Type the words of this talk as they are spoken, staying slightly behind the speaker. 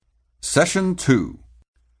Session 2.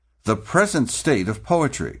 The Present State of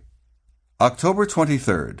Poetry. October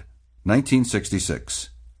 23rd, 1966.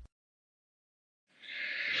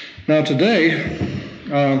 Now today,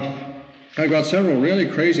 I've got several really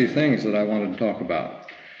crazy things that I wanted to talk about.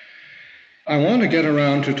 I want to get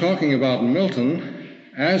around to talking about Merton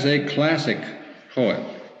as a classic poet.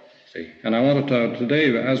 And I wanted to,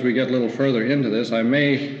 today, as we get a little further into this, I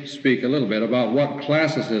may speak a little bit about what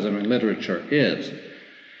classicism in literature is.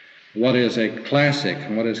 What is a classic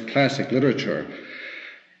and what is classic literature?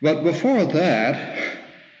 But before that,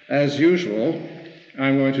 as usual,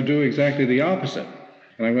 I'm going to do exactly the opposite.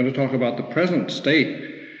 And I'm going to talk about the present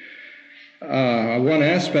state, one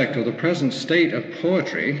aspect of the present state of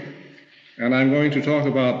poetry, and I'm going to talk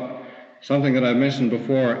about something that I mentioned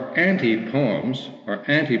before, anti-poems or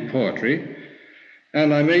anti-poetry,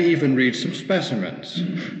 and I may even read some specimens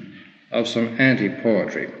of some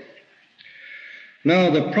anti-poetry.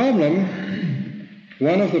 Now, one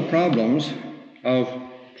of the problems of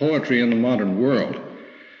poetry in the modern world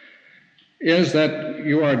is that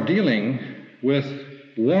you are dealing with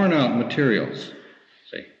worn-out materials.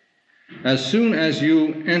 See, as soon as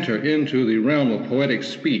you enter into the realm of poetic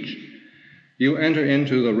speech, you enter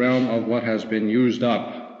into the realm of what has been used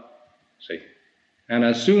up. See, and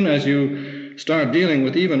as soon as you start dealing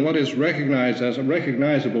with even what is recognized as a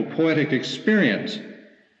recognizable poetic experience,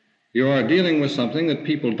 you are dealing with something that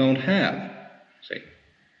people don't have, see.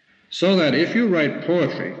 So that if you write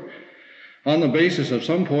poetry on the basis of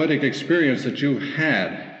some poetic experience that you've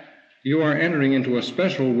had, you are entering into a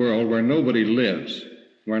special world where nobody lives,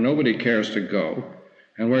 where nobody cares to go,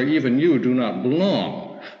 and where even you do not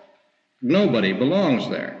belong. Nobody belongs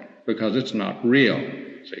there because it's not real,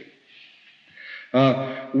 see.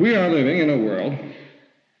 We are living in a world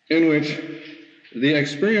in which the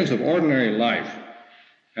experience of ordinary life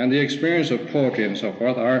and the experience of poetry and so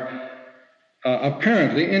forth are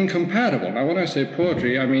apparently incompatible. Now, when I say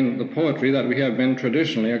poetry, I mean the poetry that we have been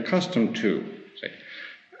traditionally accustomed to. See?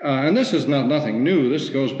 And this is nothing new. This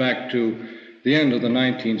goes back to the end of the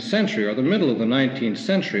 19th century or the middle of the 19th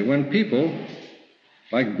century when people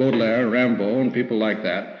like Baudelaire, Rimbaud, and people like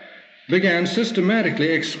that began systematically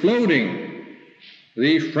exploding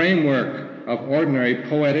the framework of ordinary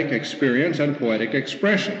poetic experience and poetic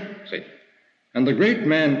expression. See? And the great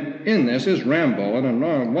man in this is Rimbaud, a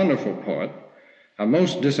wonderful poet, a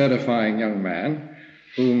most disedifying young man,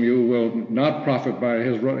 whom you will not profit by.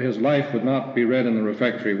 His life would not be read in the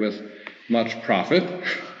refectory with much profit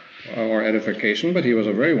or edification, but he was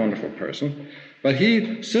a very wonderful person. But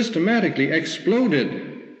he systematically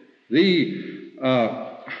exploded the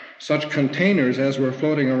such containers as were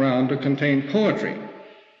floating around to contain poetry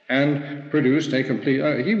and produced a complete,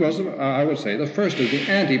 he was, I would say, the first of the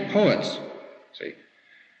anti-poets. See?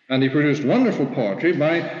 And he produced wonderful poetry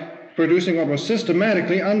by producing what was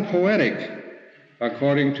systematically unpoetic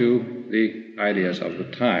according to the ideas of the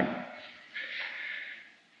time.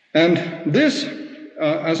 And this,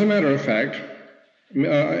 as a matter of fact,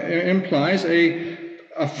 implies a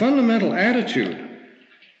fundamental attitude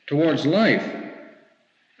towards life,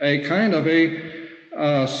 a kind of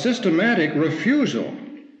a systematic refusal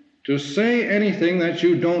to say anything that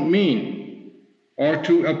you don't mean, or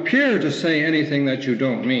to appear to say anything that you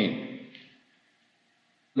don't mean.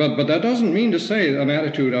 But that doesn't mean to say an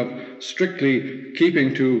attitude of strictly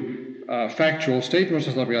keeping to factual statements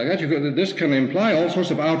or something like that. This can imply all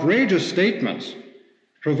sorts of outrageous statements,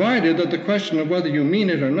 provided that the question of whether you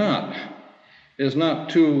mean it or not is not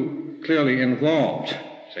too clearly involved.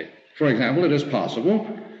 See, for example, it is possible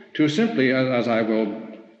to simply, as I will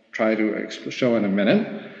try to show in a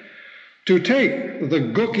minute, to take the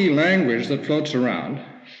gooky language that floats around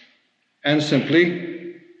and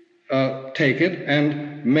simply take it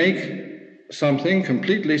and make something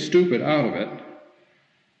completely stupid out of it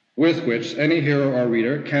with which any hearer or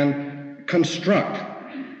reader can construct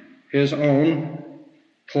his own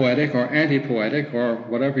poetic or anti-poetic or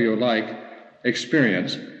whatever you like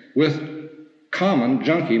experience with common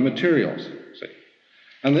junky materials. See?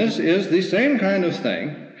 And this is the same kind of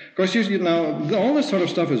thing. Of course, now, all this sort of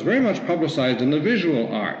stuff is very much publicized in the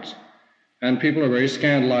visual arts, and people are very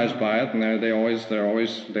scandalized by it, and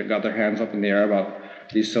they've got their hands up in the air about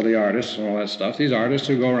these silly artists and all that stuff. These artists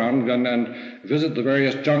who go around and visit the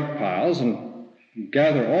various junk piles and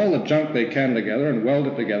gather all the junk they can together and weld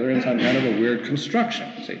it together in some kind of a weird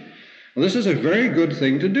construction, see. Well, this is a very good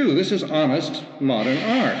thing to do. This is honest modern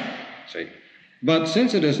art, see. But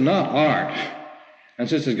since it is not art, and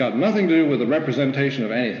since it's got nothing to do with the representation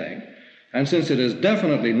of anything, and since it is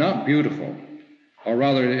definitely not beautiful, or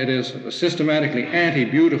rather it is systematically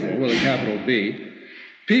anti-beautiful with a capital B,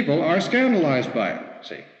 people are scandalized by it,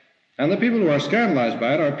 see. And the people who are scandalized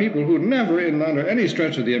by it are people who never, under any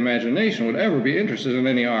stretch of the imagination, would ever be interested in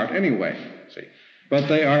any art anyway. See, but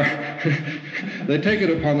they are, they take it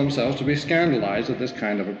upon themselves to be scandalized at this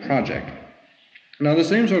kind of a project. Now, the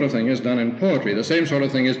same sort of thing is done in poetry. The same sort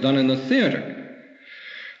of thing is done in the theater.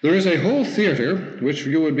 There is a whole theater which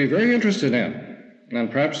you would be very interested in, and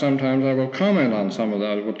perhaps sometimes I will comment on some of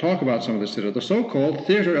that. I will talk about some of this theater, the so-called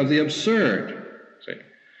theater of the absurd. See?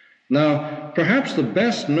 Now, perhaps the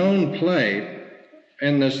best-known play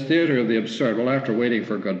in this theater of the absurd, well, after Waiting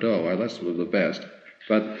for Godot, that's the best,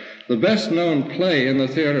 but the best-known play in the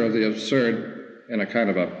theater of the absurd in a kind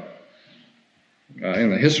of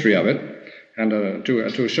in the history of it, and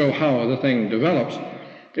to show how the thing develops,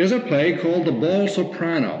 is a play called The Bald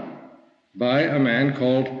Soprano by a man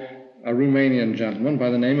called a Romanian gentleman by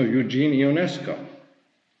the name of Eugene Ionesco.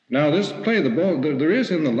 Now, this play, there is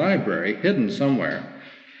in the library, hidden somewhere,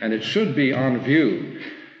 and it should be on view.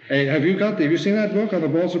 Have you seen that book on The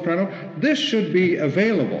Bald Soprano? This should be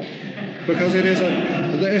available, because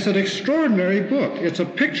it's an extraordinary book. It's a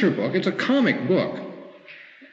picture book. It's a comic book.